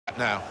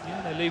now.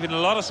 Yeah, they're leaving a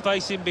lot of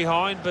space in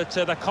behind, but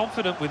they're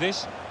confident with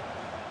this.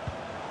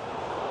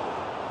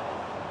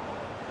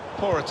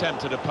 Poor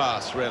attempt at a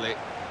pass, really.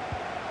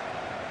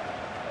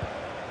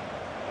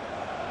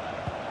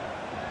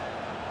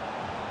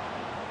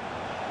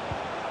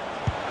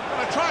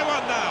 Gonna try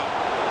one now.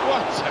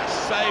 What a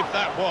save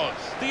that was.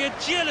 The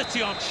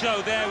agility on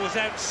show there was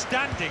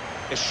outstanding.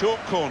 A short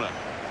corner.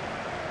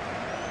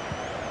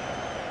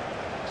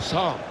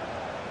 Song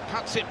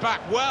cuts it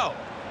back well.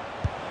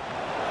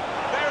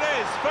 There it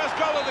is, first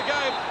goal of the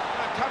game.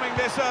 Coming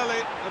this early,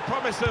 the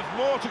promise of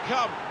more to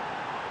come.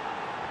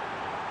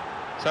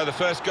 So the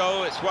first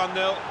goal, it's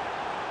 1-0.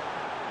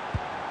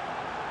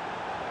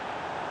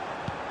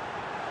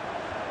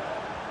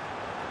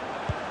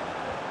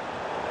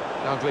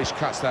 Dalglish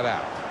cuts that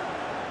out.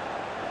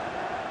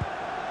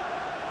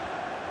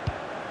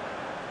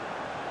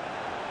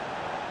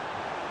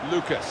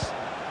 Lucas.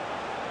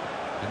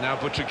 And now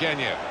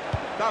Butragueño.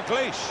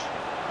 Dalglish.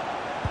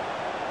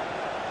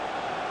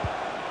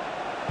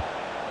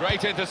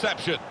 Great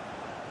interception.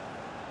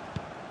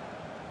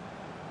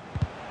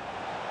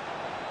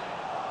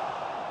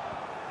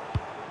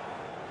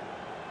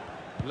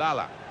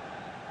 Lala.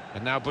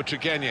 And now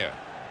Butragueño.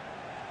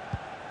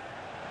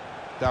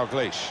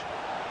 Dalglish.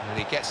 And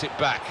he gets it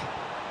back.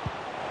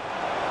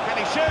 Can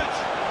he shoot?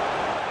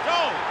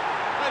 Goal!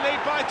 They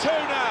lead by 2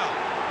 now.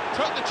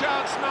 Took the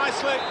chance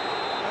nicely,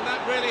 and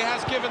that really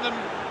has given them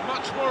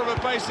much more of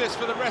a basis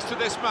for the rest of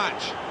this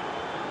match.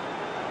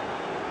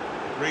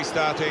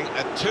 Restarting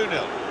at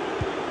 2-0.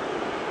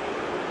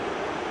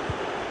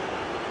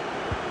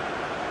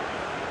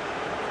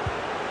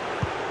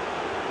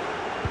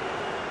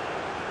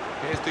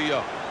 Here's De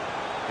Jong.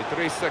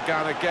 Idrissa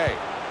Gana Gueye.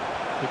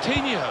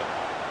 Coutinho.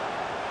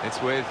 It's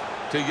with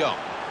De Jong.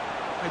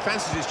 He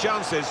fancies his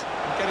chances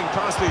of getting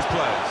past these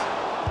players.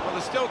 Well,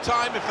 there's still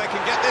time if they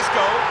can get this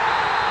goal.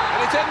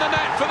 And it's in the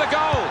net for the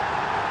goal.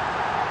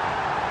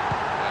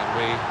 And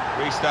we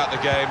restart the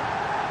game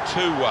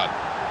 2-1.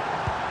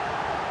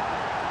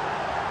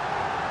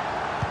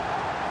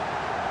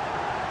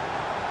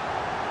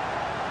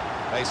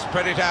 They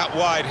spread it out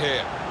wide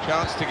here.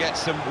 Chance to get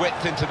some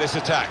width into this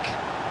attack.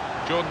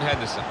 Jordan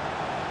Henderson.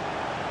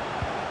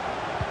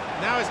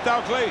 Now it's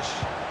Dalglish.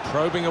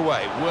 Probing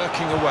away,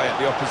 working away at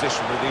the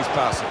opposition with these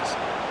passes.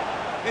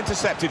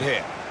 Intercepted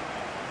here.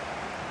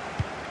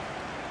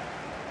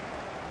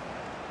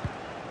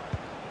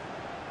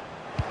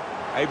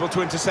 Able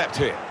to intercept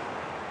here.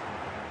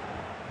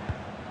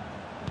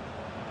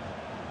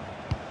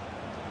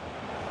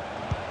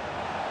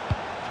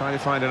 Trying to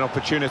find an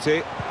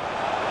opportunity.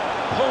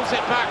 Pulls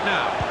it back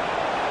now.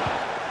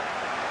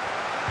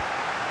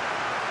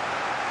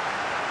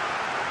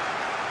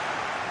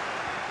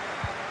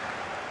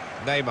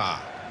 Neymar.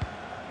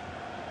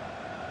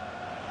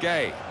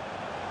 Gueye.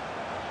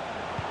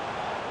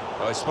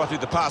 Oh, he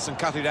spotted the pass and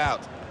cut it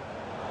out.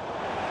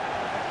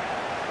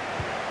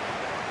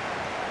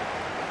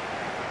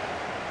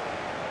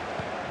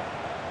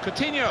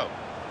 Coutinho.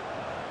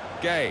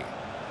 Gueye.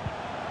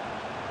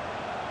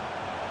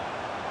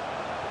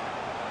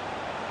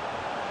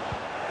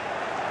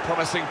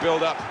 Promising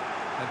build-up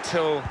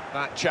until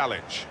that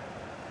challenge.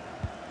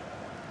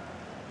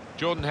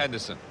 Jordan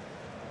Henderson.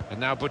 And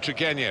now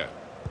Butragueño.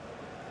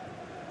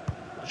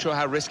 Not sure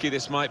how risky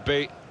this might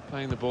be,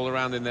 playing the ball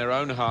around in their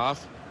own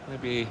half.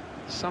 Maybe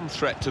some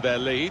threat to their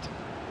lead.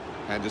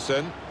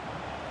 Henderson.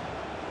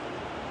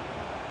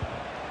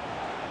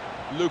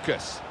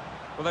 Lucas.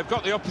 Well, they've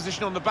got the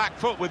opposition on the back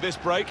foot with this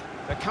break.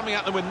 They're coming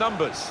at them with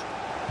numbers.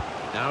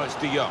 Now it's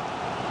De Jong.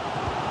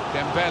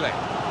 Dembele.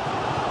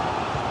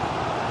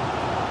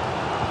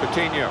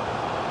 Coutinho.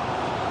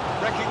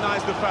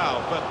 Recognise the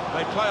foul, but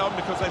they play on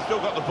because they've still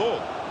got the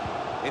ball.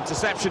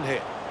 Interception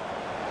here.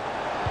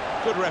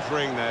 Good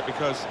refereeing there,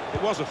 because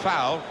it was a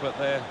foul, but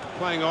they're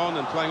playing on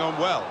and playing on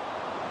well.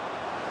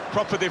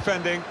 Proper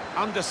defending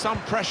under some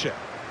pressure.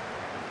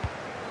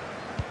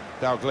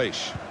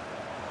 Dalglish.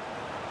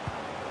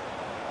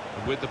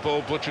 And with the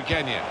ball,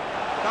 Butragueño.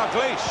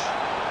 Dalglish.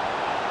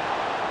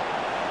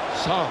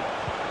 Song.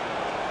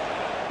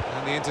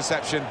 And the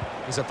interception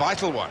is a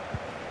vital one.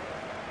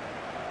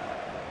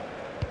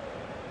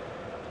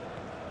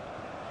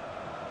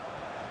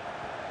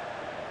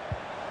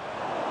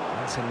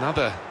 That's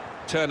another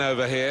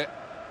turnover here.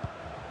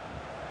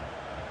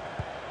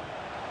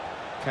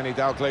 Kenny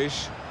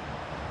Dalglish.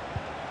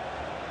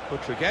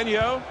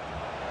 Butragueño.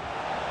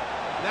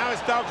 Now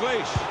it's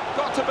Dalglish.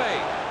 Got to be.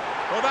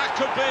 Well, that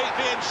could be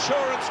the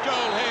insurance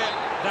goal here.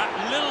 That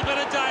little bit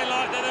of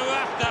daylight that they were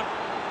after.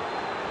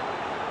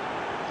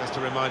 Just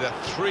a reminder,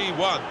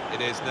 3-1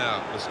 it is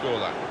now, the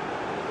scoreline.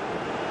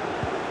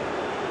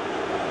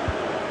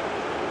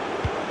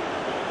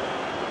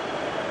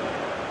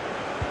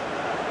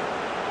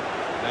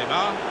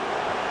 Neymar.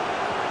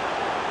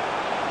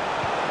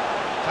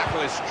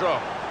 Tackle is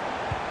strong.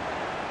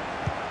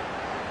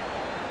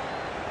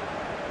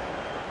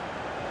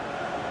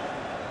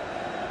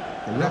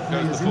 The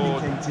referee has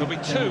indicated There'll be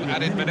two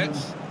added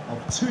minutes. Of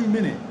 2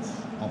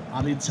 minutes of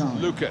added time.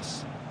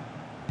 Lucas.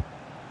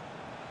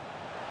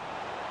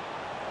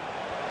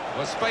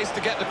 Well, space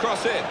to get the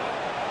cross in.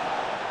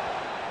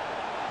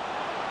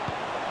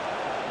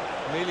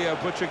 Emilio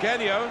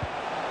Butragueño.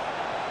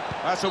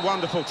 That's a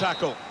wonderful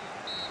tackle.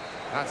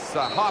 That's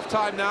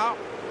half-time now,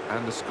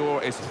 and the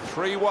score is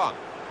 3-1.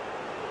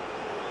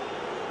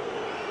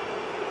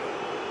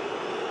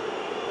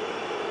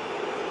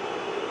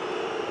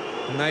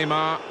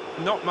 Neymar,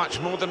 not much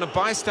more than a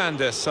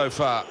bystander so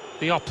far.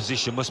 The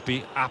opposition must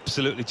be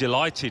absolutely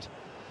delighted.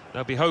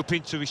 They'll be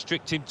hoping to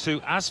restrict him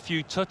to as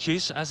few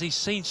touches as he's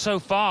seen so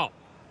far.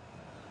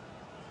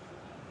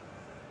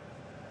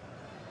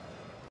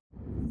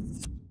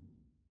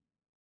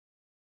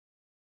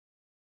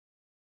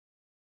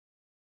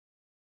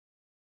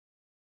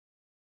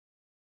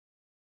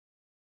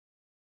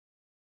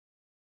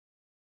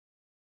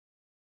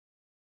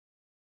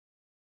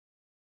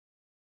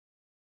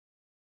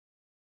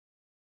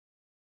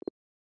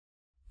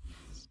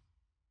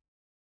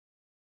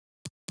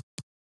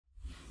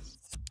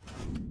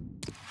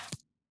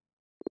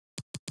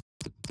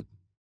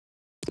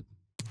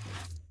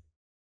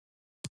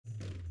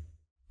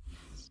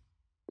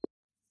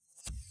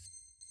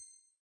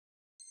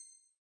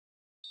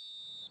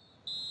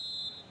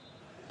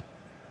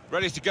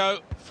 Ready to go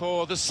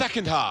for the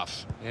second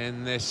half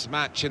in this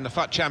match in the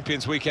FUT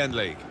Champions Weekend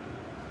League.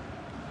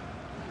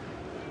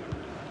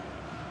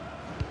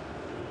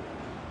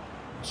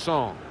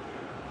 Son.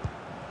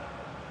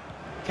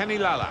 Kenny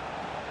Lala.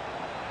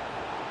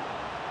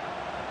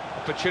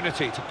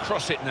 Opportunity to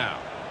cross it now.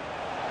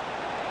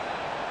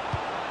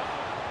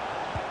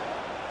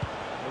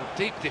 Well,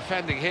 deep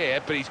defending here,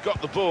 but he's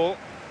got the ball.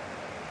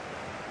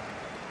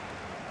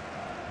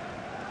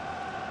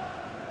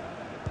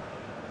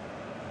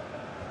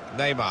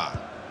 Neymar.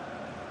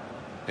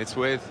 It's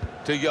with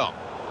De Jong.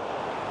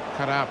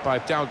 Cut out by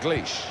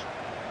Dalglish.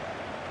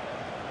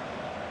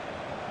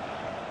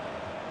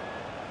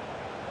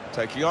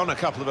 Taking on a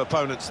couple of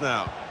opponents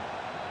now.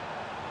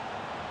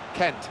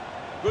 Kent.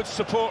 Good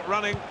support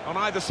running on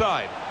either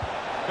side.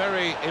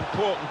 Very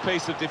important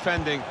piece of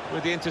defending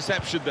with the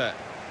interception there.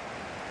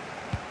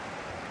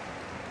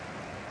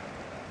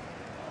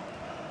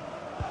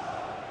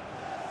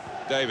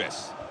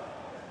 Davis.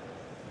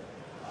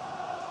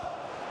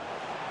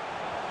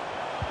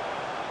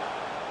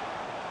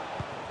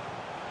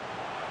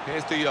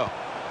 Here's De Jong.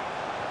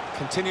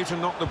 Continue to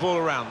knock the ball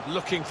around,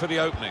 looking for the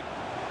opening.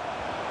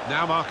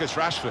 Now Marcus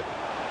Rashford.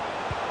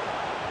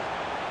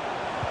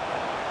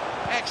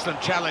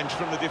 Excellent challenge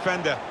from the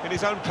defender in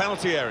his own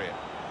penalty area.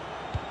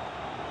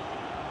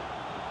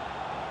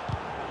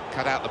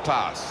 Cut out the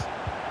pass.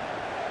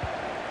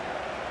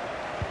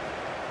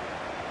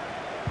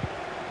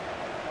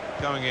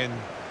 Going in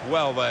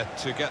well there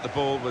to get the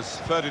ball was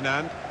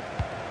Ferdinand.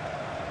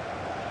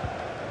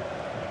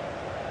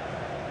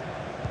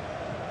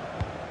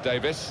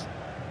 Davis.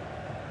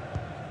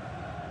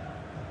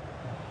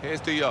 Here's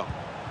De Jong.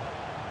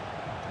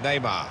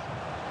 Neymar.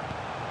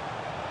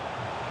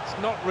 It's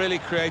not really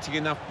creating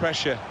enough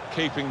pressure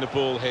keeping the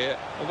ball here.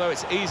 Although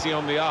it's easy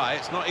on the eye,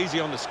 it's not easy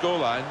on the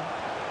scoreline.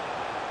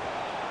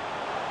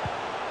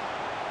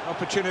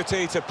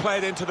 Opportunity to play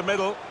it into the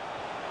middle.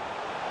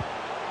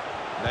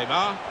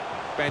 Neymar.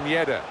 Ben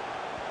Yedder.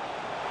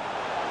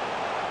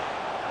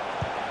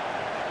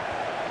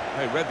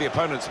 They read the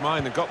opponent's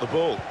mind and got the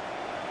ball.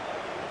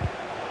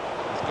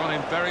 Gone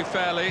in very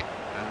fairly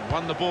and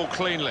won the ball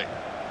cleanly.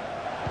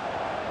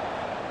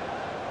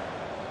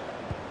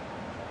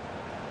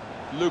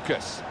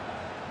 Lucas.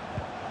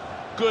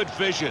 Good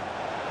vision.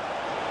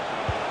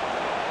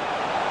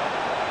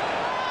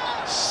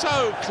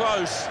 So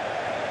close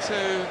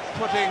to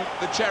putting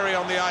the cherry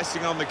on the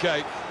icing on the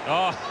cake.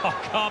 Oh, I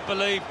can't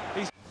believe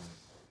he's...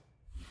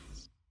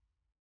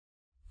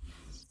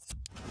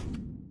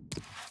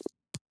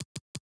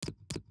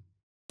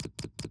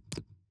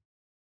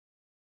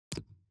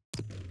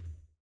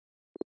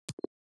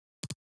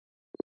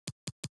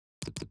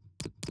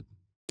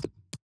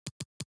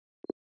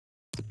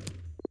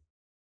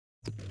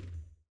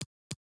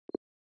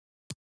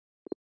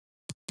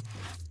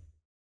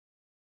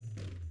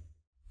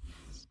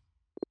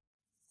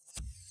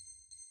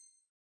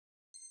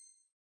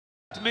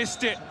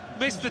 Missed it,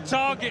 missed the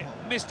target,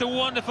 missed a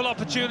wonderful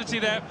opportunity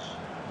there.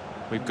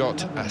 We've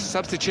got a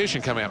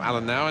substitution coming up,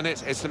 Alan, now, and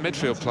it's the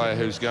midfield player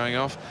who's going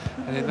off.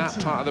 And in that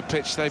part of the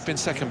pitch, they've been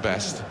second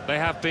best. They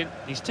have been.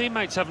 His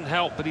teammates haven't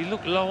helped, but he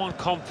looked low on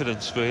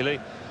confidence, really.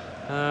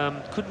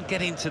 Couldn't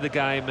get into the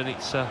game, and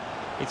it's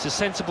a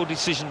sensible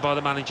decision by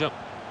the manager.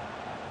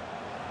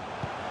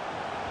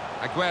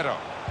 Aguero.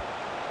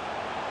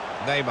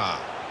 Neymar.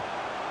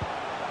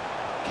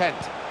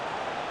 Kent.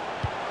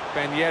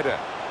 Ben Yedder.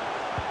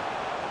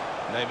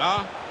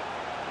 Neymar.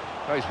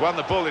 Oh, he's won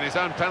the ball in his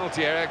own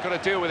penalty area. Got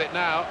to deal with it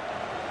now.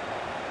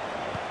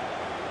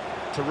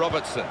 To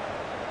Robertson.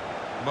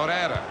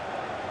 Moreira.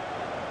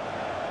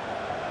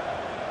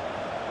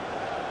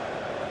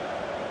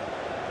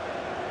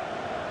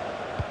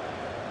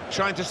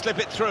 Trying to slip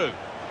it through.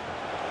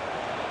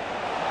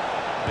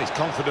 He's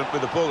confident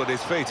with the ball at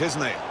his feet,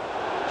 isn't he?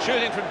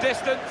 Shooting from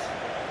distance.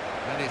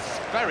 And it's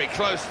very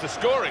close to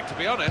scoring, to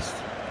be honest.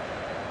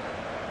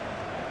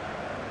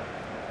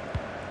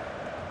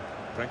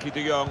 Frankie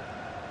de Jong.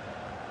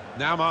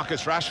 Now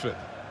Marcus Rashford.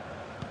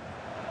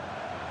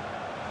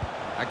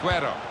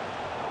 Aguero.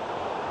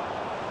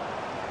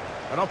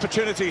 An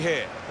opportunity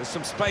here. There's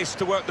some space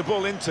to work the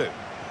ball into.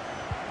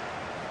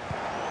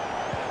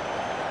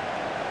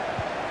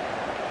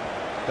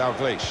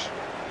 Dalglish.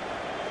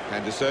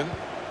 Henderson.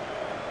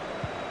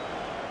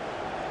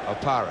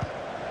 Opara.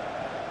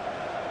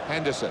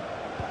 Henderson.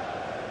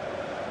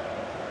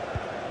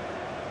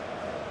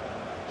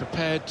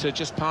 Prepared to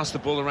just pass the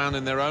ball around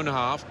in their own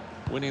half,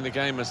 winning the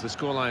game as the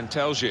scoreline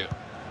tells you.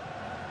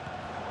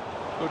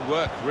 Good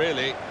work,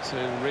 really,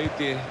 to read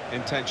the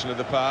intention of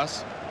the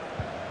pass.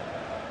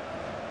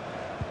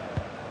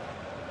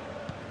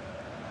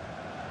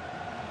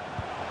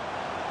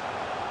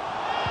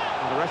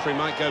 Well, the referee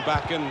might go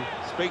back and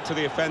speak to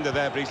the offender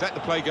there, but he's let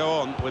the play go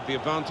on with the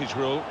advantage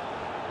rule.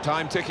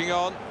 Time ticking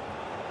on.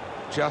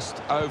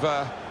 Just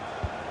over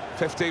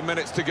 15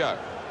 minutes to go.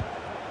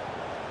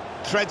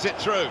 Threads it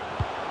through.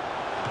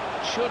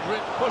 Should be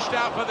pushed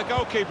out by the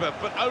goalkeeper,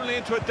 but only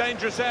into a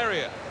dangerous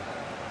area.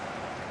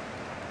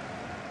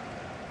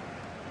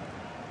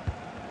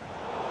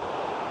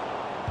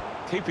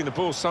 Keeping the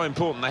ball so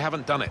important, they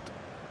haven't done it.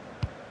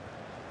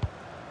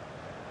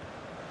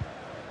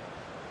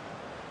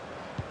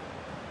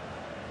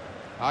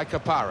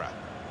 Opara.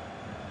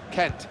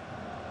 Kent.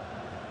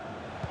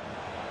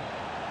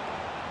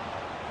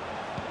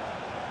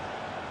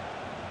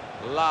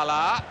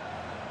 Lala.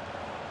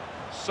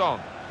 Son.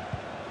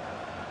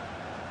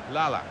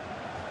 Lala.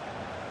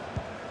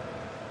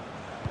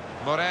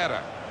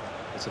 Morera.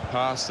 It's a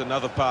pass,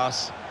 another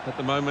pass. At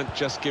the moment,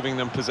 just giving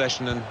them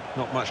possession and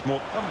not much more.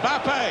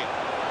 Mbappe!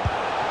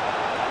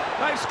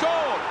 They've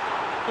scored!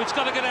 It's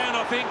got to go down,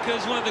 I think,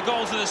 as one of the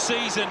goals of the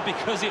season,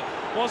 because it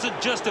wasn't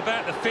just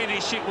about the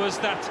finish, it was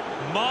that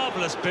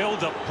marvellous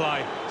build-up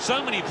play.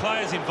 So many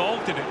players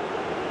involved in it.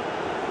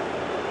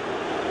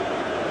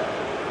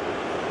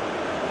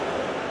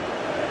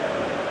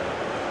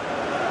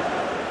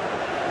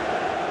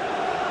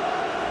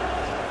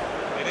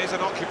 An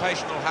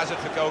occupational hazard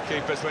for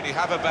goalkeepers. When you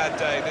have a bad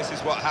day, this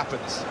is what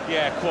happens.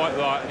 Yeah, quite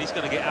right, and he's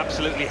going to get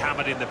absolutely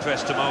hammered in the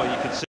press tomorrow,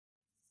 you can see.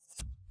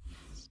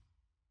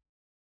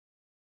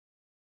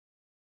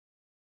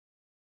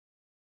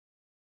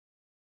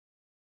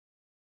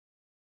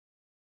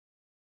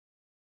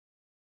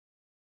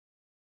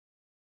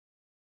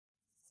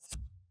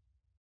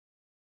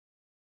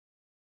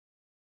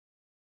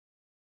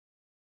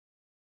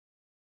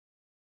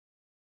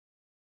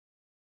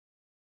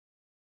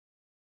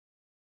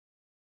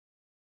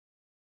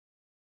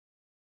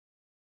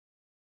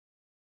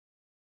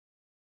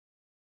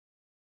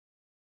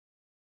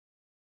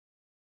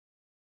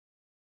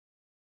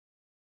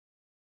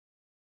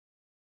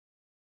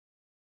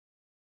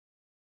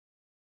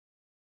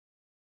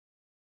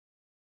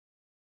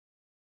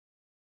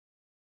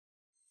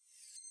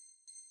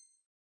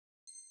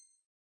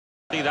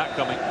 See that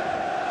coming.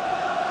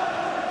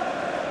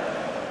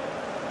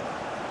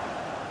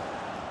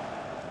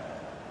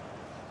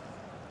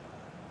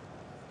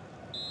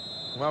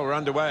 Well, we're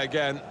underway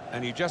again,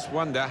 and you just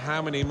wonder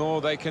how many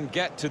more they can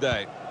get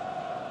today.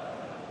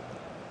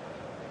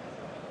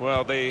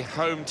 Well, the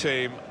home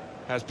team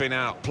has been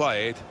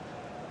outplayed,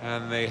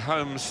 and the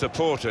home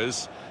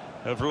supporters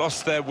have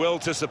lost their will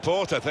to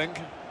support, I think.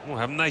 Well,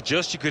 haven't they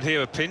just? You could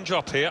hear a pin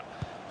drop here.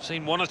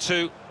 Seen one or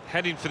two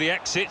heading for the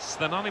exits.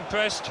 They're not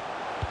impressed.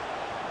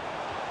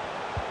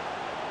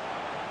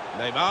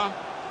 Neymar.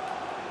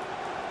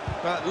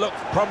 That looked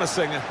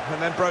promising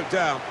and then broke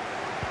down.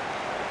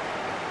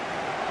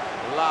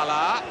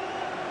 Lala.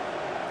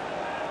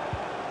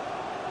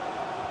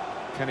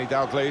 Kenny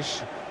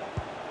Dalglish.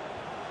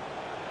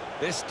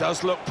 This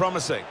does look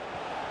promising.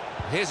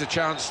 Here's a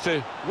chance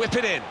to whip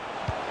it in.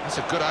 That's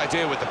a good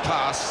idea with the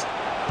pass.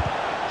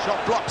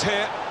 Shot blocked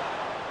here.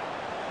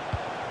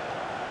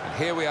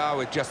 And here we are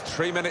with just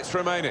 3 minutes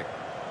remaining.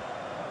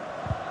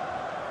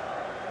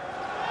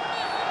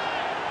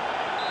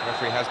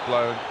 Referee has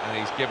blown and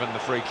he's given the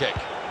free kick.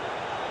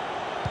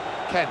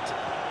 Kent,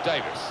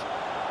 Davis.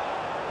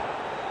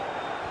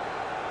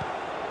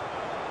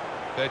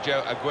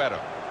 Sergio Aguero.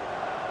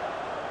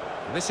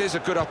 And this is a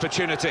good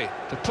opportunity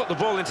to put the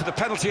ball into the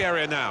penalty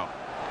area now.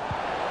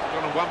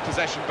 Gone on one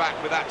possession back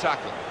with that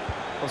tackle.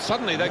 Well,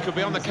 suddenly they could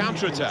be on the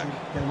counter-attack.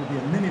 There will be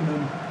a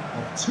minimum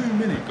of 2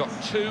 minutes. We've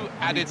got 2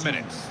 added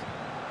minutes.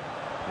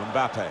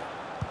 Mbappe.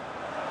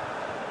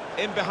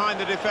 In behind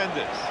the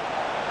defenders.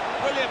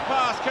 Brilliant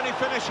pass, can he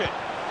finish it?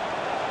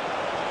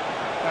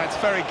 That's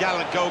very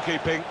gallant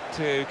goalkeeping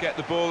to get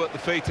the ball at the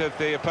feet of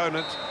the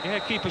opponent. Yeah,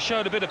 keeper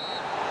showed a bit of... I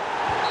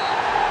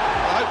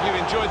hope you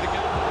enjoyed the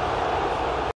game.